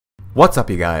What's up,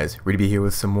 you guys? reidabee here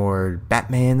with some more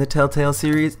Batman the Telltale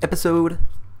series, episode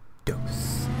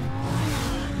Dose.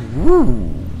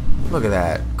 Woo! Look at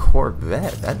that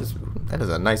Corvette. That is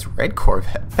a nice red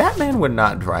Corvette. Batman would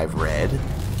not drive red.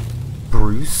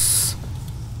 Bruce.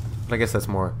 But I guess that's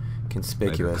more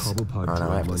conspicuous. Either Oh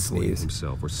no, I have to sneeze.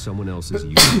 Himself or someone else is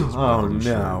using his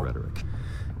no. rhetoric.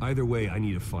 Either way, I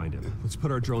need to find him. Let's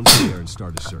put our drones in the air and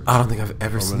start a search. I don't think I've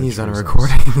ever sneezed on a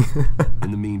recording. In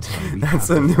the meantime,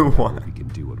 that's a new one. What we can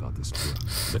do about this drug.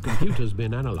 The computer's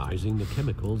been analyzing the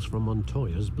chemicals from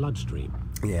Montoya's bloodstream.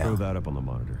 Yeah. Throw that up on the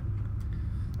monitor.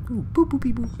 Ooh, boop, boop,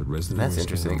 boop, boop. The residue That's scan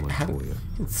interesting. on How Montoya you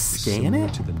can is scan similar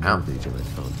it? to the nerve agent I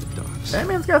found at the docks.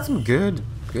 Batman's got some good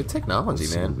technology,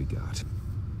 Let's see man. what we got.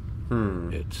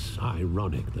 It's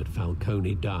ironic that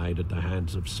Falcone died at the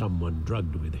hands of someone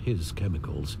drugged with his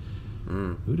chemicals.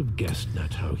 Who'd have guessed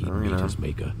that's how he'd meet his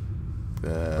maker?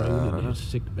 Prone in his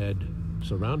sickbed,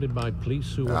 surrounded by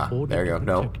police who were ordered there you go. to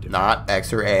No, protect him. not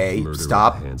X or A. Murder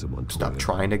Stop. at the hands of Montoya. Stop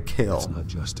trying to kill. It's not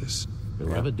justice.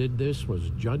 Whoever did this was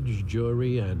judge,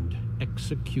 jury, and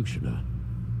executioner.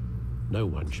 No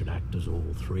one should act as all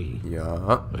three.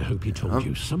 Yeah. I hope he told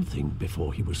you something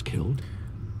before he was killed.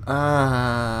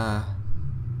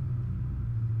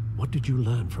 What did you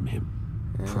learn from him?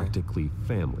 Practically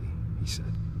family, he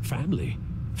said. Family?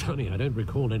 Funny, I don't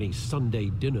recall any Sunday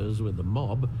dinners with the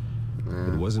mob.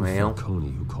 It wasn't well.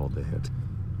 Falcone who called the hit.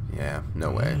 Yeah,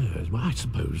 no way. Yes, well, I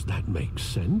suppose that makes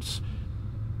sense.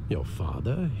 Your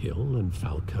father, Hill, and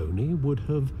Falcone would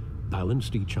have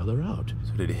balanced each other out.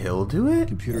 So did Hill do it?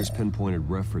 Computers pinpointed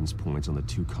reference points on the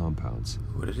two compounds.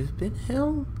 Would it have been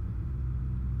Hill?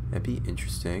 That'd be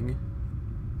interesting.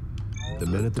 The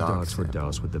men at the Dog docks were sample.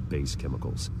 doused with the base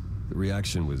chemicals. The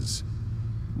reaction was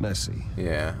messy.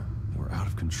 Yeah. They were out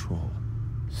of control.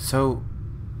 So,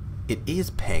 it is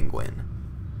Penguin.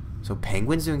 So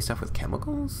Penguin's doing stuff with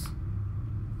chemicals?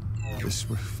 This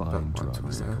refined But drug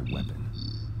is like Montoya. a weapon.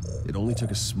 It only took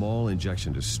a small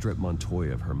injection to strip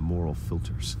Montoya of her moral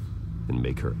filters and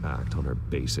make her act on her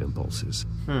base impulses.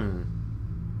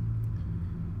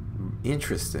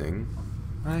 Interesting.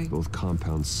 Right. Both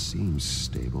compounds seem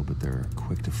stable, but they're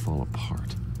quick to fall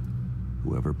apart.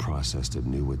 Whoever processed it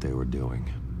knew what they were doing.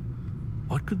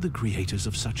 What could the creators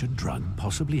of such a drug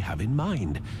possibly have in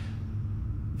mind?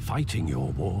 Fighting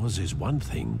your wars is one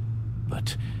thing,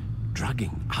 but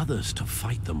drugging others to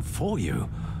fight them for you?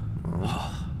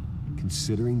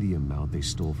 Considering the amount they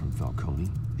stole from Falcone,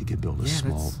 they could build a Yeah,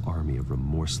 small that's- army of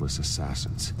remorseless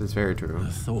assassins. That's very true.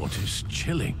 The thought is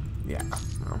chilling. Yeah.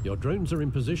 No. Your drones are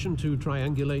in position to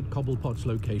triangulate Cobblepot's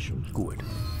location. Good.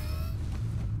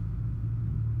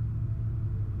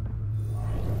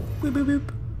 Boop, boop,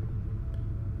 boop.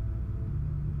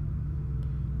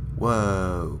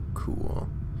 Whoa, cool.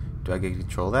 Do I get to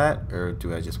control that, or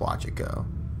do I just watch it go?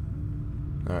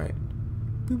 Alright.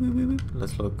 Boop, boop, boop, boop.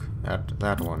 Let's look at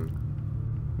that one.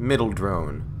 Middle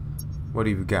drone. What do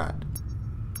you got?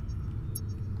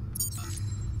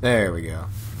 There we go.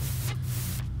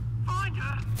 Find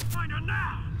her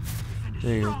now. Send a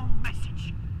There you go. strong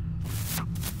message.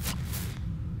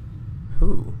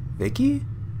 Who? Vicky?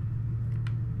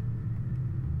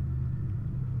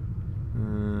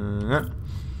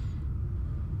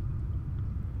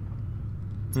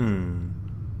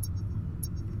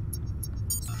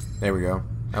 There we go.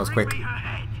 That was quick. Bring me her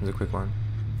head. That was a quick one.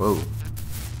 Whoa.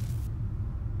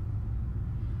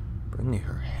 Bring me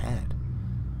her head.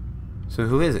 So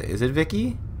who is it? Is it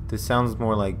Vicky? This sounds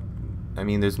more like... I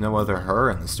mean, there's no other her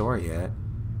in the story yet.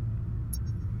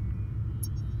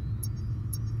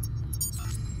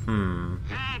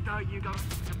 There, don't you go.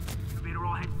 You'll be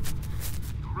alright.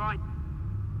 Alright.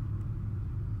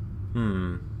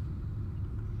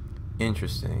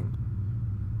 Interesting.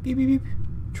 Beep, beep, beep.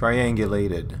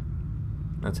 Triangulated.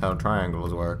 That's how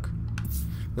triangles work.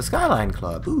 The Skyline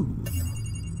Club. Ooh.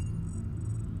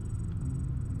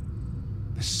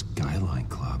 The Skyline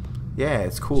Club. Yeah,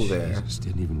 it's cool Jesus,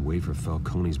 didn't even wait for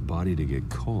Falcone's body to get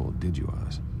cold, did you,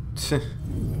 Oz? there.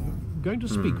 Going to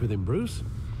speak with him, Bruce?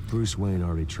 Bruce Wayne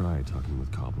already tried talking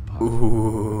with Cobblepot.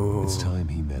 Ooh. It's time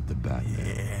he met the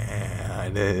Batman. Yeah,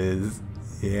 it is.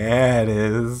 Yeah, it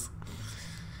is.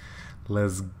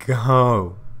 Let's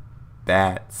go.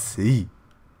 Batsy.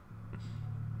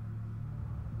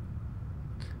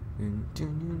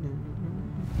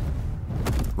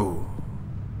 Ooh.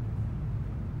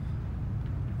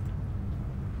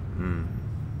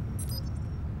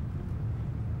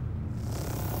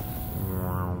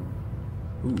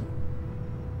 Ooh.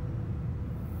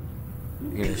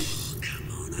 You're gonna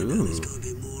Ooh.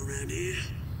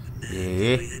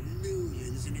 Yeah.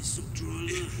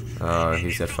 Oh,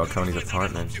 he's at Falcone's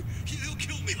apartment. He'll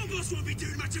kill me. just won't be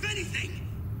doing much of anything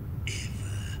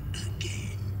ever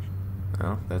again.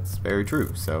 Well, that's very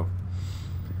true. So,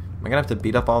 am I gonna have to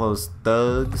beat up all those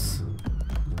thugs?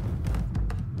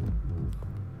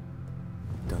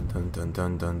 Dun dun dun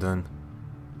dun dun dun.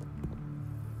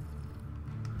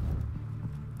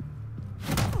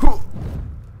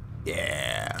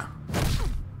 Yeah.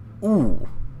 Ooh.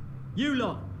 You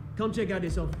lot, come check out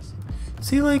this office.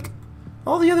 See, like,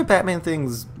 all the other Batman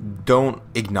things don't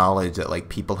acknowledge that, like,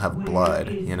 people have blood,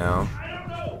 you know? I don't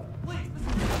know.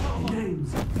 Wait,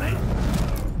 names.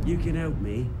 You can help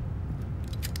me.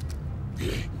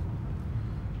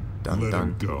 Dun Let dun.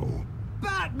 him go.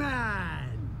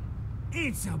 Batman!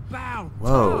 It's about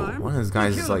Whoa, time. one of those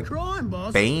guys You is kill a like crime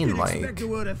boss. Bane-like. You'd expect a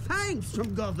word of thanks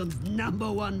from Gotham's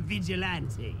 #1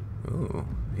 vigilante. Ooh,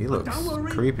 he looks Don't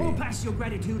worry, creepy. we'll pass your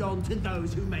gratitude on to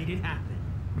those who made it happen.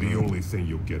 The only thing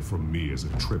you'll get from me is a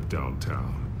trip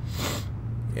downtown.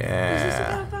 Is this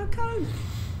Yeah. about Falcone?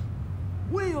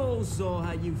 We all saw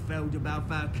how you felt about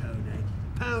Falcone.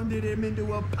 Pounded him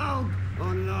into a pulp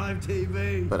on live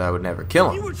TV. But I would never kill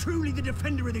If you him. were truly the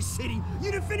defender of this city,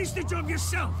 you'd have finished the job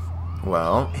yourself.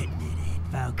 Well, Admit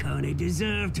it, Falcone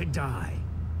deserved to die.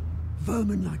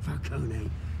 Vermin like Falcone,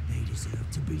 they deserve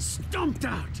to be stomped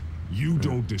out. You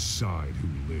don't decide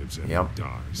who lives and Yep. who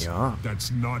dies. Yeah. That's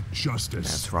not justice.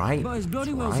 that's right. But it's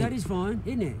bloody That's well right. satisfying,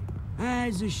 isn't it?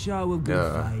 As a show of good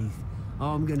Yeah. faith,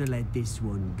 I'm gonna let this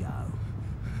one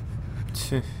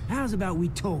go. How's about we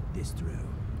talk this through?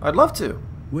 I'd love to.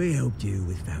 We helped you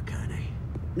with Falcone.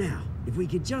 Now, if we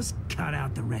could just cut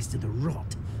out the rest of the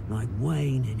rot, like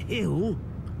Wayne and Hill,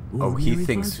 Oh, he ordinary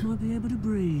thinks- folks might be able to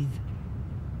breathe.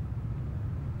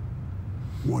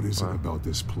 What is it about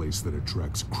this place that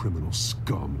attracts criminal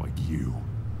scum like you?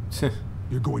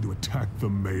 You're going to attack the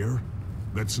mayor?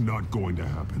 That's not going to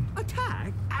happen.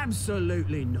 Attack?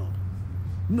 Absolutely not.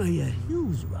 Mayor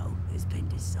Hill's role has been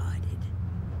decided.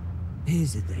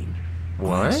 Here's the thing.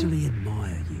 What? I actually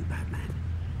admire you, Batman.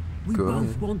 We Good.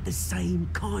 both want the same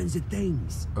kinds of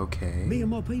things. Okay. Me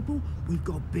and my people, we've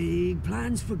got big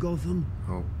plans for Gotham.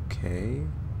 Okay.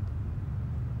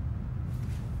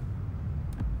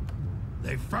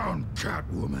 They found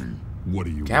Catwoman. What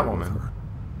do you Catwoman. want with her?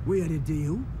 We had a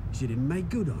deal. She didn't make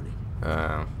good on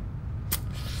it.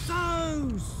 So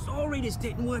sorry this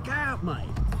didn't work out, mate.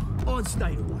 I'd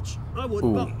stay to watch. I would,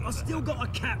 Ooh. but I still got a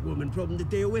Catwoman problem to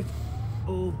deal with.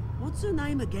 Oh, what's her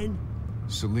name again?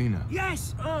 Selina.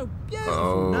 Yes! Oh, beautiful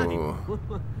Oh.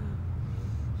 name.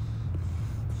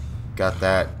 Got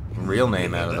that real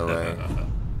name out of the way.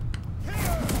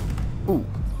 Ooh.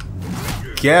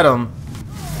 Get him.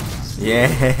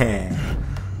 Yeah.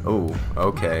 Ooh,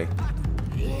 okay.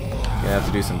 Gonna have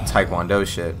to do some Taekwondo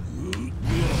shit.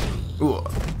 Ooh.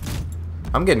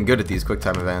 I'm getting good at these quick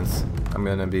time events. I'm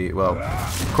gonna be, well,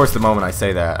 of course the moment I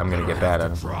say that, I'm gonna get bad at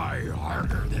them. Try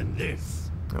harder than this.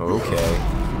 Okay.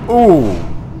 Ooh.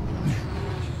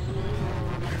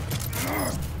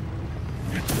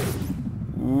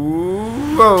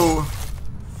 Ooh. Whoa.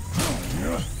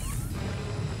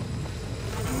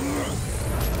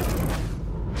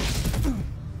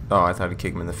 Oh, I thought I'd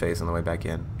kick him in the face on the way back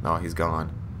in. Oh, he's gone.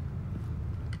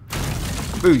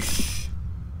 Boosh.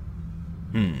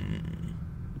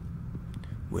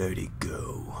 Where'd he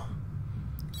go?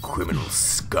 Criminal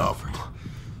scum.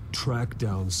 Track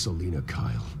down Selina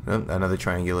Kyle. Oh, another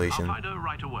triangulation. I'll find her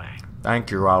right away.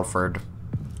 Thank you, Alfred.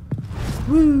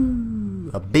 Woo!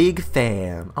 A big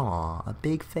fan. Aw, a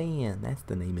big fan. That's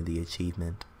the name of the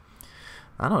achievement.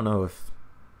 I don't know if...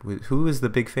 Who is the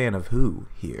big fan of who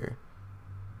here?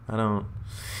 I don't...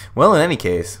 Well, in any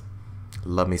case,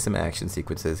 love me some action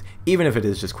sequences. Even if it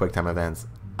is just quick time events,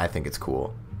 I think it's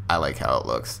cool. I like how it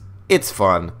looks. It's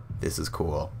fun. This is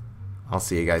cool. I'll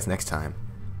see you guys next time.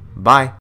 Bye.